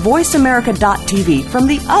apart VoiceAmerica.tv from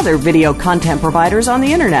the other video content providers on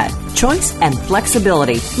the Internet? Choice and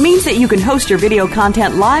flexibility means that you can host your video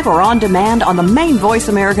content live or on demand on the main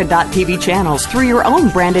VoiceAmerica.tv channels through your own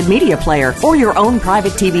branded media player or your own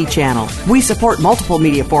private TV channel. We support multiple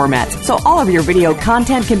media formats, so all of your video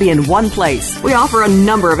content can be in one place. We offer a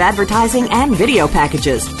number of advertising and video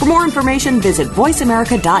packages. For more information, visit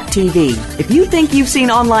VoiceAmerica.tv. If you think you've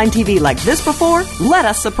seen online TV like this before, let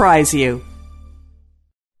us surprise you.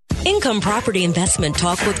 Income Property Investment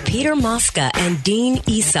Talk with Peter Mosca and Dean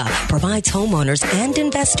Issa provides homeowners and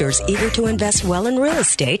investors eager to invest well in real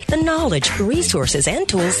estate the knowledge, resources, and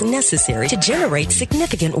tools necessary to generate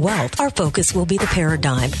significant wealth. Our focus will be the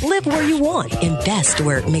paradigm. Live where you want. Invest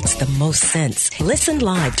where it makes the most sense. Listen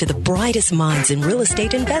live to the brightest minds in real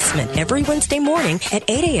estate investment every Wednesday morning at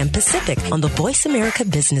 8 a.m. Pacific on the Voice America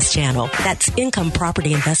Business Channel. That's Income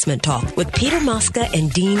Property Investment Talk with Peter Mosca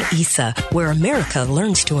and Dean Issa, where America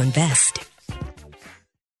learns to invest.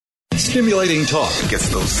 Stimulating talk gets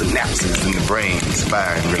those synapses in the brain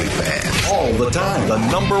firing really fast. All the time. The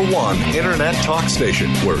 #1 Internet talk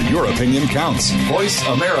station where your opinion counts.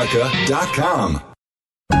 VoiceAmerica.com.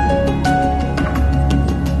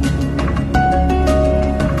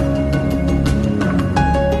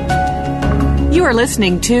 You are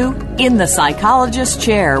listening to In the Psychologist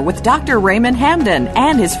Chair with Dr. Raymond Hamden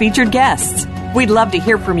and his featured guests. We'd love to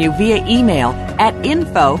hear from you via email at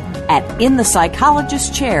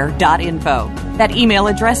info@inthepsychologistchair.info. That email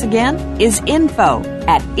address again is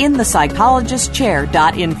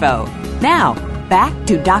info@inthepsychologistchair.info. Now, back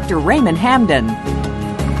to Dr. Raymond Hamden.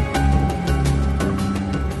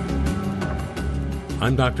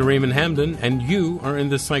 I'm Dr. Raymond Hamden, and you are in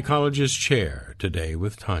the Psychologist Chair today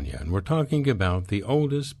with Tanya, and we're talking about the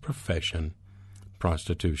oldest profession,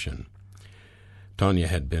 prostitution. Tanya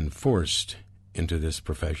had been forced into this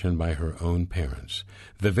profession by her own parents.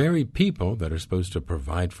 The very people that are supposed to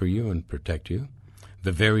provide for you and protect you,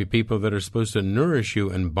 the very people that are supposed to nourish you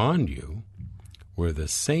and bond you, were the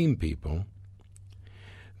same people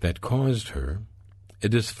that caused her a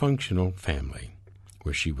dysfunctional family,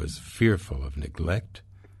 where she was fearful of neglect,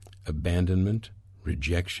 abandonment,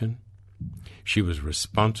 rejection. She was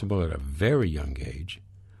responsible at a very young age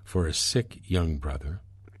for a sick young brother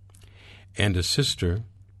and a sister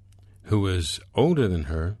who was older than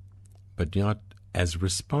her, but not as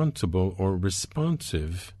responsible or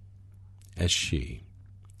responsive as she.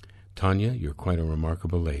 Tanya, you're quite a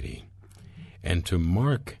remarkable lady. And to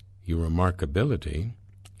mark your remarkability,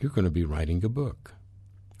 you're going to be writing a book.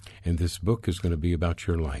 And this book is going to be about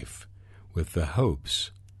your life, with the hopes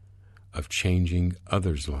of changing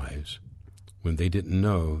others' lives when they didn't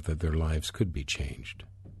know that their lives could be changed.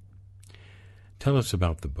 Tell us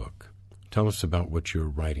about the book. Tell us about what you're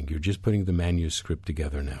writing. You're just putting the manuscript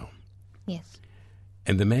together now. Yes.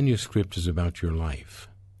 And the manuscript is about your life.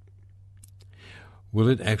 Will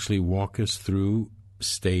it actually walk us through,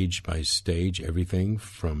 stage by stage, everything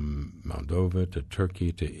from Moldova to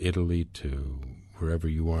Turkey to Italy to wherever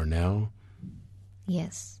you are now?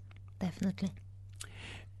 Yes, definitely.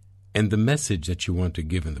 And the message that you want to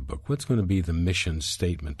give in the book, what's going to be the mission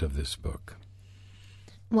statement of this book?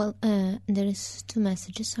 Well, there is 2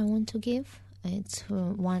 messages I want to give. It's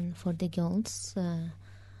one for the girls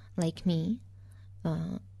like me,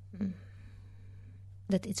 that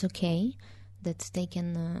it's okay, that they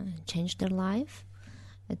can change their life.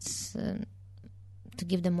 It's to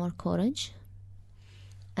give them more courage.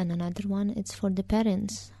 And another one, it's for the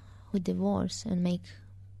parents who divorce and make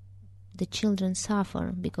the children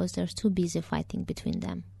suffer because they're too busy fighting between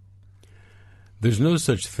them. There's no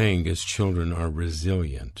such thing as children are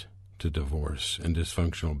resilient to divorce and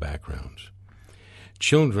dysfunctional backgrounds.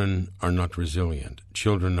 Children are not resilient.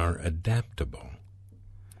 Children are adaptable.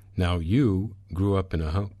 Now, you grew up in a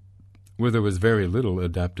home where there was very little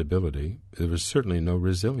adaptability. There was certainly no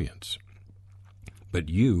resilience. But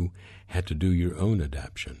you had to do your own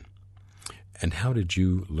adaptation. And how did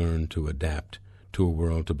you learn to adapt to a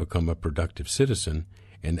world to become a productive citizen?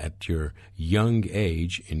 And at your young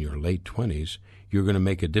age, in your late 20s, you're going to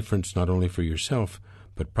make a difference not only for yourself,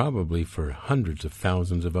 but probably for hundreds of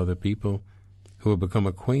thousands of other people who will become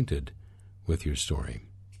acquainted with your story.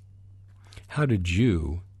 How did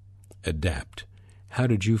you adapt? How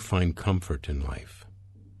did you find comfort in life?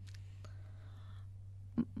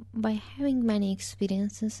 By having many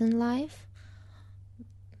experiences in life,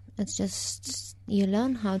 it's just you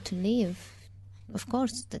learn how to live. Of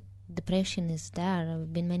course, the depression is there.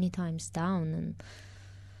 I've been many times down and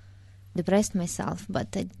depressed myself,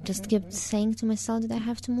 but I just kept saying to myself that I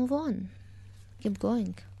have to move on, keep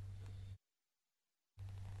going.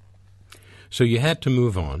 So you had to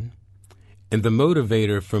move on, and the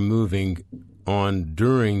motivator for moving on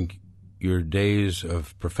during your days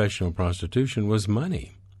of professional prostitution was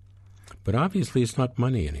money. But obviously it's not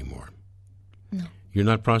money anymore. No. You're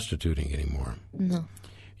not prostituting anymore. No.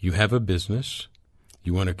 You have a business.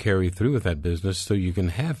 You want to carry through with that business so you can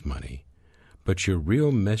have money. But your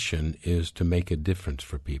real mission is to make a difference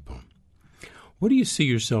for people. What do you see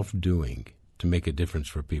yourself doing to make a difference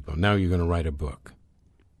for people? Now you're going to write a book.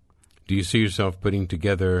 Do you see yourself putting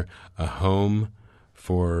together a home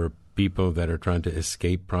for people that are trying to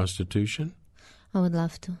escape prostitution? I would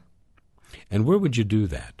love to. And where would you do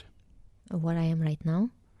that? Where I am right now?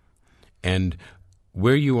 And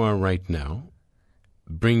where you are right now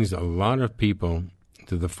brings a lot of people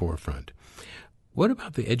to the forefront. What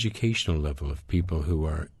about the educational level of people who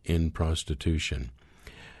are in prostitution?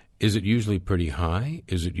 Is it usually pretty high?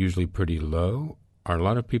 Is it usually pretty low? Are a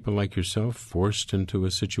lot of people like yourself forced into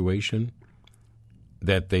a situation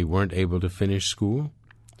that they weren't able to finish school?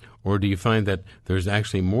 Or do you find that there's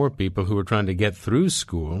actually more people who are trying to get through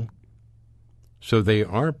school, so they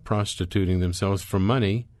are prostituting themselves for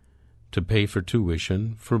money to pay for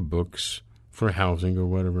tuition, for books, for housing, or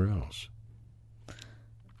whatever else?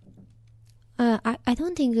 I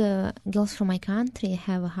don't think girls from my country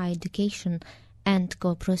have a high education and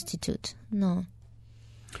go prostitute. No.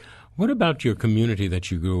 What about your community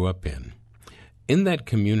that you grew up in? In that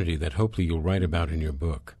community that hopefully you'll write about in your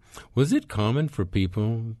book, was it common for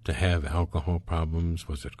people to have alcohol problems?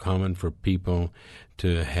 Was it common for people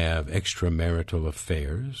to have extramarital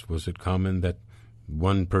affairs? Was it common that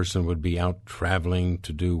one person would be out traveling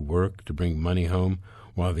to do work, to bring money home,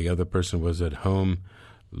 while the other person was at home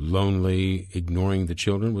lonely, ignoring the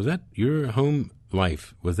children? Was that your home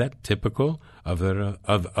life? Was that typical of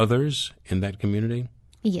others in that community?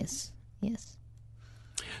 Yes, yes.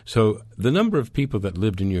 So the number of people that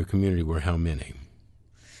lived in your community were how many?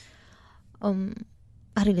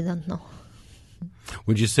 I really don't know.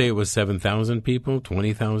 Would you say it was 7,000 people,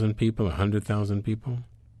 20,000 people, 100,000 people?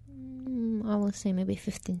 I will say maybe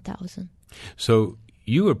 15,000. So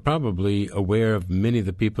you were probably aware of many of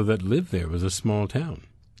the people that lived there. It was a small town.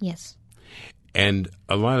 Yes. And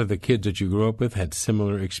a lot of the kids that you grew up with had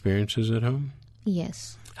similar experiences at home?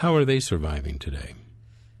 Yes. How are they surviving today?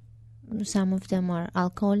 Some of them are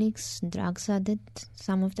alcoholics, drugs addict.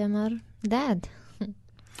 Some of them are dead.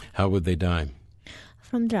 How would they die?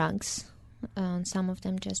 From drugs. And some of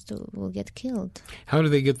them just will get killed. How do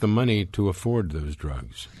they get the money to afford those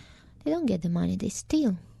drugs? They don't get the money, they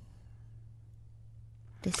steal.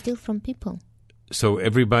 They steal from people. So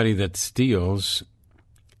everybody that steals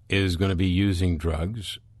is going to be using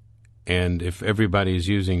drugs. And if everybody is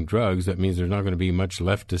using drugs, that means there's not going to be much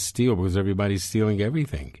left to steal because everybody's stealing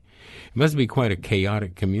everything. It must be quite a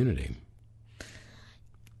chaotic community.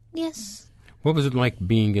 Yes. What was it like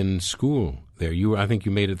being in school there? I think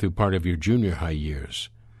you made it through part of your junior high years.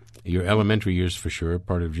 Your elementary years for sure,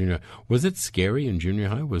 part of junior high. Was it scary in junior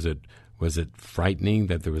high? Was it frightening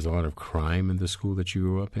that there was a lot of crime in the school that you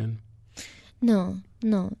grew up in? No.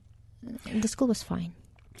 The school was fine.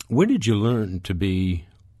 Where did you learn to be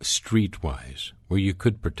streetwise, where you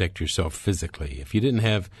could protect yourself physically? If you didn't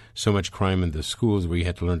have so much crime in the schools where you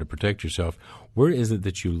had to learn to protect yourself, where is it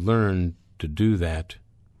that you learned to do that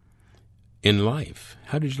in life?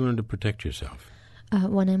 How did you learn to protect yourself?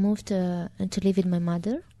 When I moved to live with my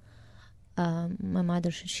mother,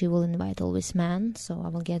 she will invite always men, so I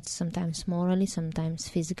will get sometimes morally, sometimes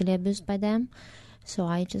physically abused by them. So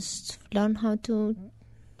I just learned how to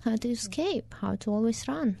escape, how to always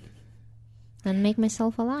run and make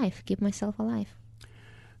myself alive, keep myself alive.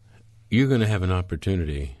 You're going to have an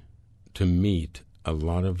opportunity to meet a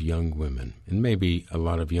lot of young women and maybe a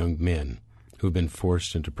lot of young men who've been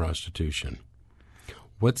forced into prostitution.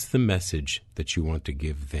 What's the message that you want to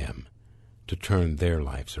give them to turn their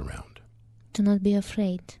lives around? To not be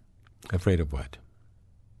afraid. Afraid of what?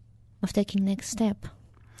 Of taking next step.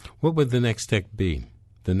 What would the next step be?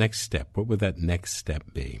 The next step. What would that next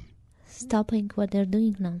step be? Stopping what they're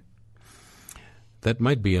doing now. That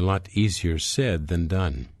might be a lot easier said than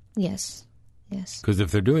done. Yes. Because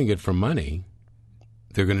if they're doing it for money,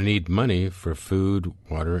 they're going to need money for food,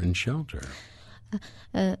 water, and shelter.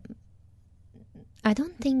 I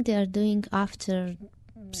don't think they are doing after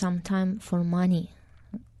some time for money,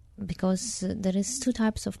 because there is two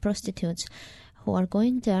types of prostitutes who are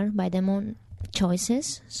going there by their own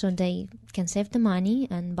choices, so they can save the money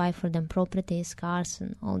and buy for them properties, cars,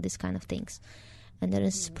 and all these kind of things. And there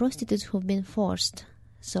is prostitutes who've been forced.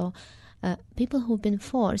 So people who've been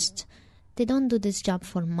forced, they don't do this job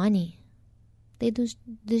for money. They do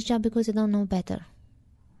this job because they don't know better.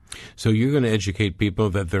 So you're going to educate people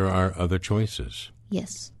that there are other choices.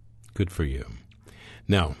 Yes. Good for you.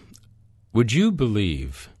 Now, would you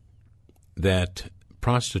believe that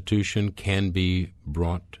prostitution can be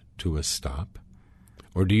brought to a stop?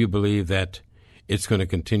 Or do you believe that it's going to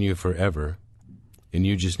continue forever and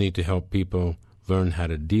you just need to help people learn how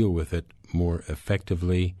to deal with it more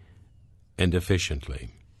effectively and efficiently?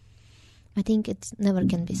 I think it never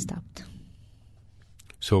can be stopped.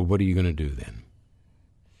 So what are you going to do then?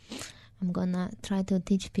 I'm going to try to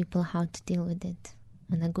teach people how to deal with it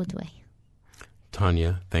in a good way.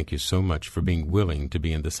 Tanya, thank you so much for being willing to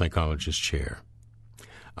be in the Psychologist chair.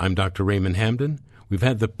 I'm Dr. Raymond Hamden. We've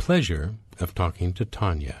had the pleasure of talking to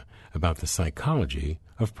Tanya about the psychology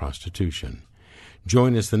of prostitution.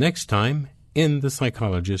 Join us the next time in the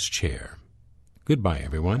Psychologist chair. Goodbye,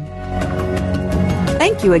 everyone.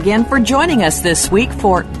 Thank you again for joining us this week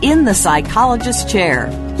for In the Psychologist Chair.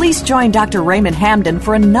 Please join Dr. Raymond Hamden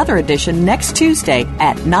for another edition next Tuesday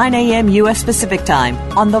at 9 a.m. U.S. Pacific Time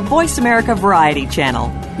on the Voice America Variety Channel.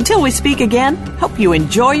 Until we speak again, hope you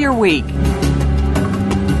enjoy your week.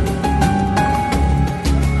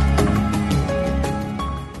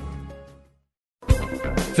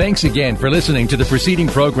 Thanks again for listening to the preceding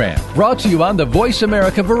program, brought to you on the Voice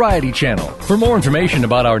America Variety Channel. For more information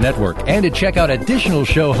about our network and to check out additional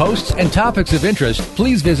show hosts and topics of interest,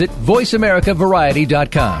 please visit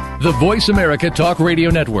voiceamericavariety.com. The Voice America Talk Radio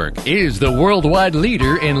Network is the worldwide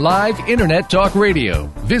leader in live Internet talk radio.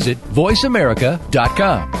 Visit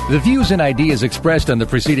voiceamerica.com. The views and ideas expressed on the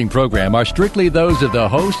preceding program are strictly those of the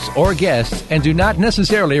hosts or guests and do not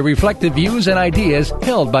necessarily reflect the views and ideas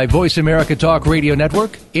held by Voice America Talk Radio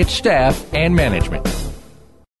Network, its staff, and management.